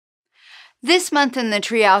This month in the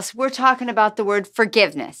Treehouse, we're talking about the word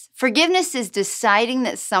forgiveness. Forgiveness is deciding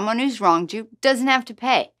that someone who's wronged you doesn't have to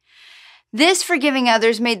pay. This forgiving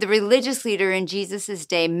others made the religious leader in Jesus'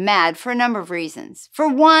 day mad for a number of reasons. For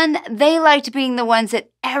one, they liked being the ones that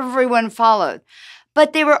everyone followed.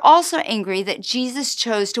 But they were also angry that Jesus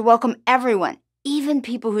chose to welcome everyone, even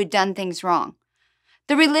people who'd done things wrong.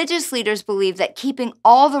 The religious leaders believed that keeping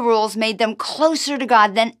all the rules made them closer to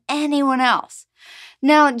God than anyone else.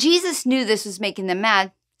 Now, Jesus knew this was making them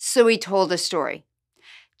mad, so he told a story.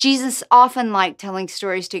 Jesus often liked telling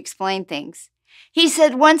stories to explain things. He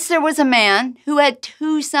said once there was a man who had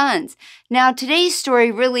 2 sons. Now, today's story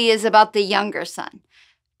really is about the younger son.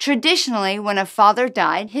 Traditionally, when a father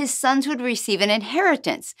died, his sons would receive an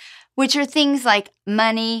inheritance, which are things like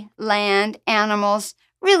money, land, animals,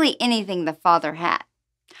 really anything the father had.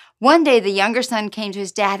 One day, the younger son came to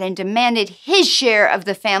his dad and demanded his share of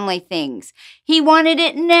the family things. He wanted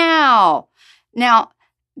it now. Now,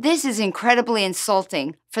 this is incredibly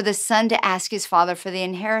insulting for the son to ask his father for the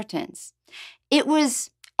inheritance. It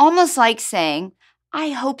was almost like saying,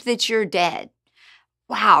 "I hope that you're dead."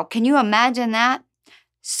 Wow, can you imagine that?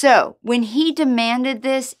 So, when he demanded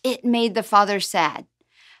this, it made the father sad.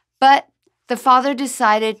 But the father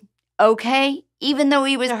decided, okay, even though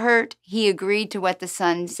he was hurt, he agreed to what the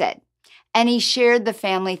son said, and he shared the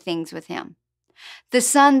family things with him. The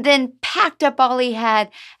son then packed up all he had,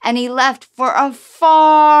 and he left for a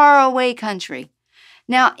faraway country.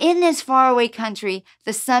 Now, in this faraway country,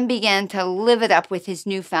 the son began to live it up with his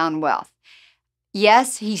newfound wealth.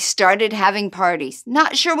 Yes, he started having parties.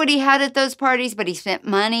 Not sure what he had at those parties, but he spent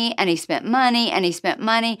money, and he spent money, and he spent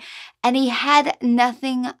money, and he had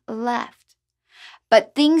nothing left.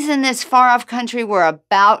 But things in this far-off country were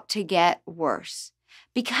about to get worse.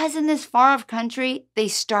 Because in this far-off country, they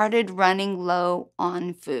started running low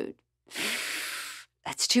on food.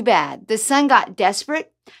 That's too bad. The son got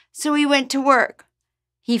desperate, so he went to work.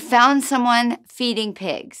 He found someone feeding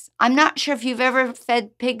pigs. I'm not sure if you've ever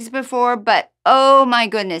fed pigs before, but oh my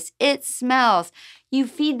goodness, it smells. You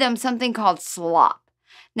feed them something called slop.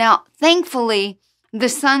 Now, thankfully, the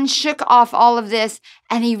son shook off all of this,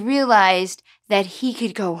 and he realized that he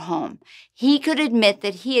could go home. He could admit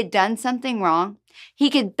that he had done something wrong. He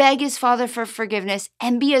could beg his father for forgiveness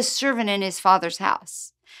and be a servant in his father's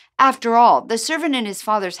house. After all, the servant in his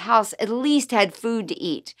father's house at least had food to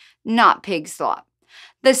eat, not pig slop.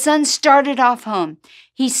 The son started off home.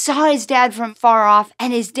 He saw his dad from far off,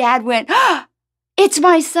 and his dad went, "Ah, it's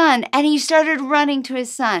my son!" And he started running to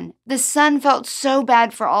his son. The son felt so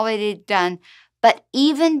bad for all that he'd done. But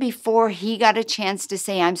even before he got a chance to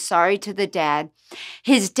say, "I'm sorry" to the dad,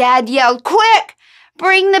 his dad yelled, "Quick!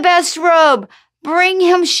 Bring the best robe! Bring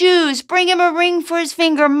him shoes! Bring him a ring for his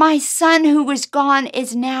finger! My son who was gone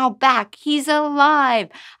is now back. He's alive.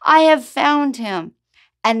 I have found him."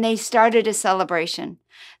 And they started a celebration.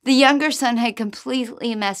 The younger son had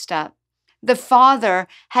completely messed up. The father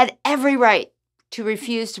had every right to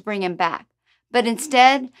refuse to bring him back. But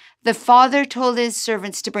instead, the father told his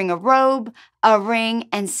servants to bring a robe, a ring,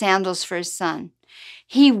 and sandals for his son.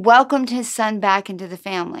 He welcomed his son back into the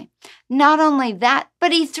family. Not only that,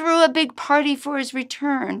 but he threw a big party for his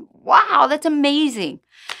return. Wow, that's amazing.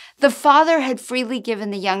 The father had freely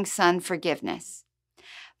given the young son forgiveness.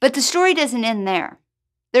 But the story doesn't end there.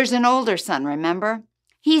 There's an older son, remember?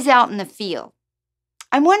 He's out in the field.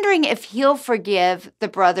 I'm wondering if he'll forgive the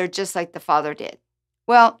brother just like the father did.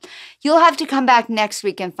 Well, you'll have to come back next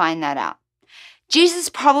week and find that out. Jesus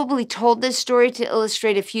probably told this story to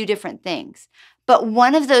illustrate a few different things, but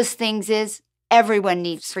one of those things is everyone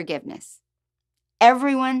needs forgiveness.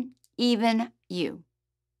 Everyone, even you.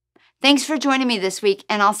 Thanks for joining me this week,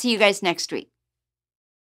 and I'll see you guys next week.